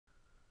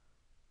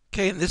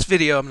Okay, in this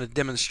video I'm going to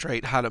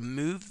demonstrate how to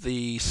move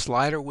the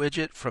slider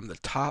widget from the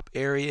top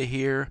area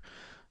here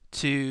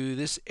to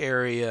this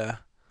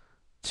area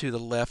to the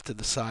left of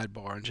the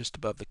sidebar and just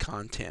above the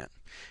content.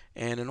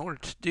 And in order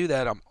to do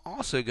that, I'm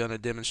also going to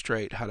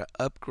demonstrate how to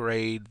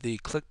upgrade the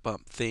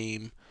ClickBump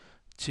theme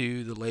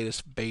to the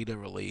latest beta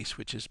release,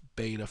 which is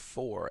beta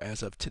 4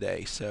 as of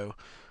today. So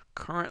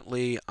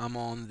currently I'm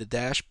on the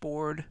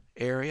dashboard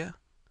area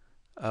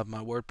of my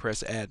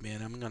WordPress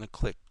admin. I'm going to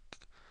click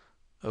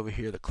over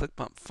here the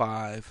ClickBump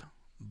 5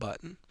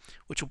 button,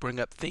 which will bring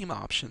up theme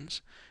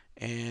options.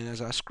 And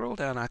as I scroll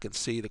down, I can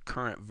see the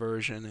current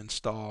version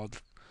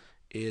installed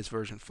is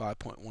version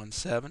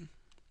 5.17.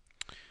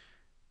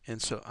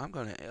 And so I'm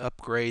going to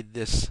upgrade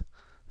this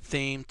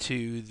theme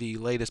to the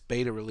latest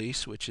beta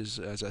release, which is,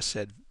 as I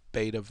said,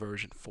 beta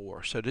version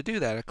 4. So to do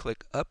that, I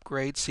click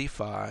Upgrade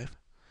C5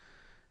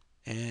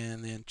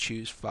 and then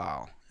choose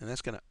File. And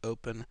that's going to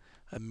open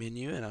a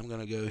menu, and I'm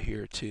going to go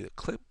here to the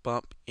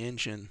ClickBump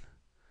Engine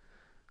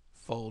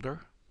folder,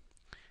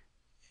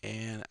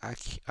 and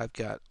I've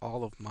got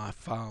all of my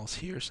files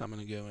here, so I'm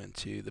going to go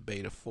into the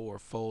beta 4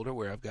 folder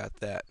where I've got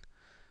that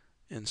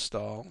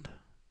installed,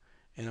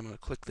 and I'm going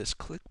to click this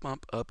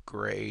ClickBump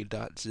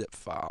upgrade.zip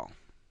file.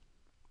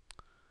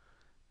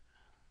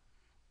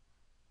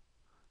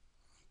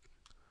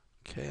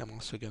 Okay, I'm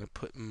also going to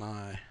put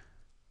my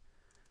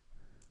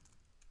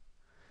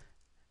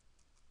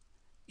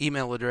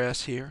email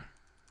address here.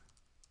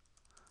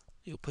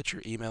 You'll put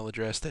your email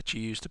address that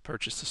you use to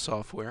purchase the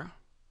software,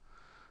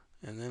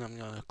 and then I'm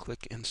going to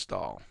click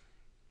install.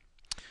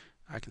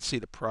 I can see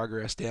the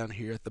progress down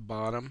here at the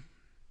bottom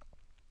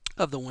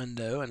of the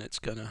window, and it's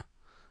going to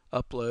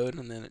upload,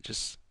 and then it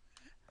just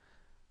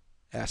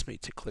asks me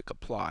to click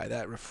apply.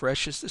 That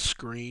refreshes the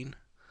screen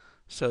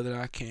so that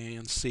I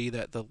can see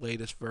that the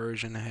latest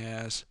version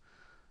has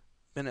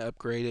been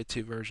upgraded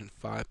to version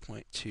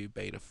 5.2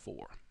 beta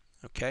 4.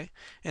 Okay,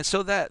 and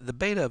so that the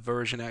beta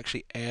version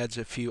actually adds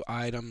a few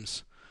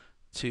items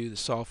to the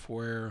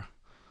software,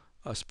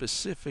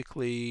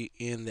 specifically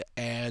in the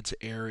ads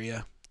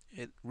area.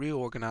 It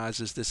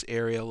reorganizes this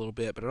area a little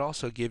bit, but it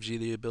also gives you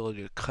the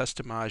ability to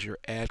customize your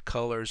ad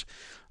colors.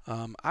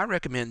 I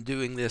recommend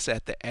doing this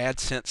at the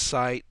AdSense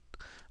site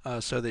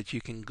so that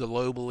you can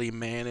globally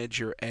manage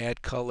your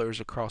ad colors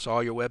across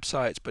all your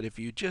websites. But if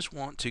you just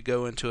want to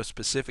go into a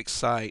specific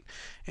site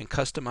and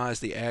customize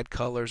the ad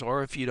colors,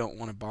 or if you don't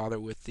want to bother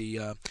with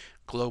the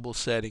global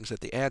settings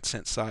at the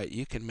AdSense site,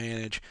 you can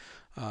manage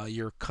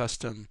your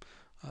custom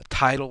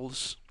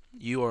titles,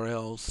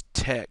 URLs,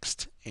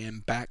 text,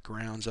 and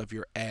backgrounds of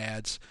your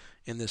ads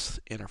in this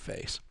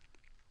interface.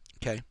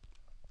 Okay.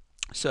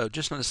 So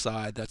just an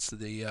aside, that's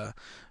the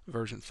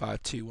version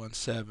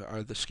 5.2.17,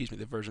 or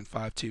the version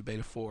 5.2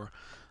 beta 4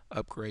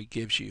 upgrade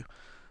gives you.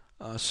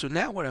 So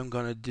now what I'm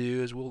going to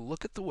do is we'll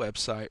look at the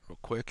website real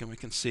quick, and we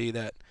can see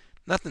that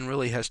nothing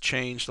really has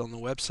changed on the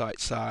website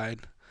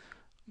side,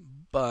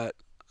 but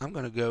I'm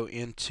going to go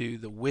into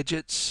the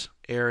widgets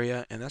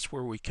area, and that's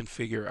where we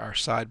configure our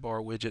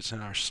sidebar widgets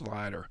and our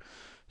slider.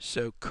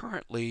 So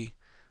currently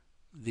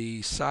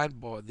the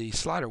slider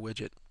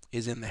widget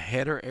is in the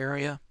header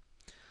area.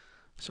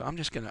 So I'm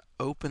just going to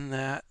open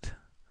that,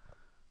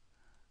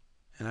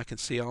 and I can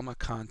see all my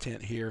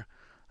content here.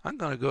 I'm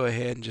going to go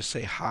ahead and just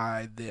say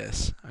hide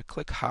this. I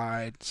click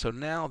hide, so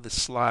now the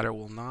slider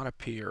will not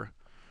appear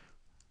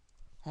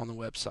on the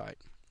website.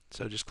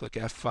 So just click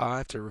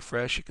F5 to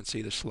refresh. You can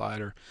see the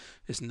slider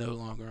is no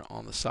longer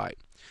on the site.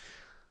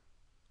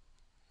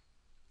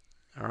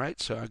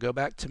 Alright, so I go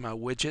back to my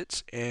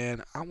widgets,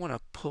 and I want to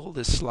pull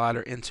this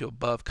slider into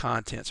above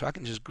content. So I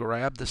can just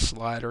grab the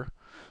slider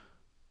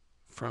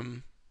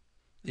from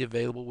the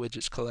available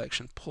widgets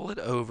collection, pull it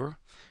over,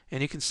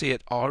 and you can see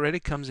it already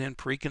comes in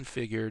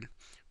pre-configured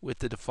with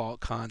the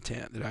default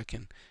content that I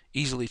can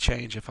easily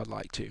change if I'd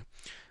like to.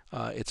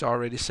 It's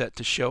already set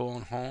to show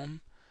on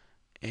home,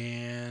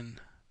 and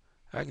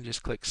I can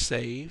just click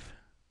save.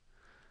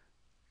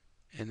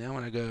 And now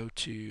when I go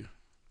to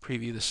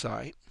preview the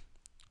site,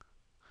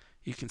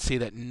 you can see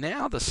that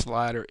now the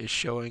slider is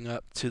showing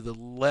up to the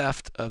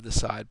left of the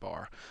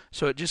sidebar.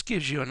 So it just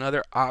gives you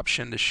another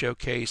option to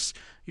showcase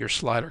your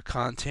slider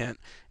content.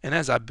 And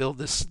as I build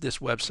this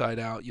website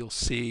out, you'll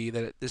see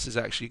that this is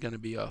actually going to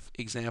be an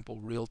example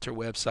realtor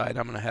website.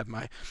 I'm going to have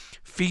my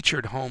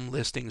featured home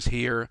listings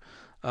here,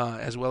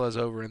 as well as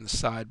over in the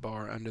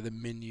sidebar under the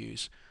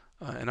menus.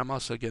 And I'm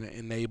also going to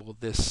enable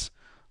this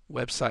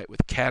website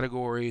with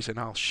categories, and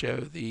I'll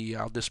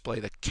display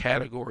the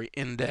category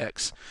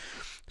index,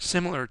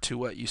 similar to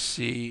what you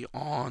see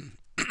on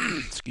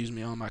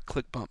on my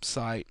ClickBump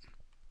site.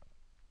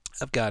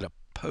 I've got a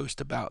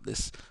post about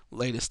this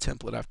latest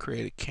template I've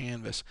created,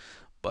 Canvas,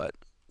 but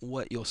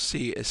what you'll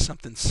see is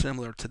something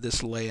similar to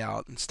this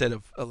layout. Instead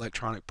of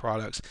electronic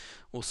products,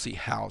 we'll see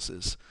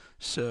houses.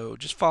 So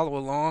just follow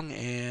along,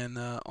 and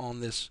on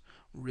this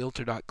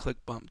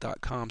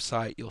realtor.clickbump.com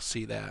site, you'll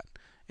see that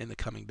in the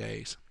coming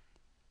days.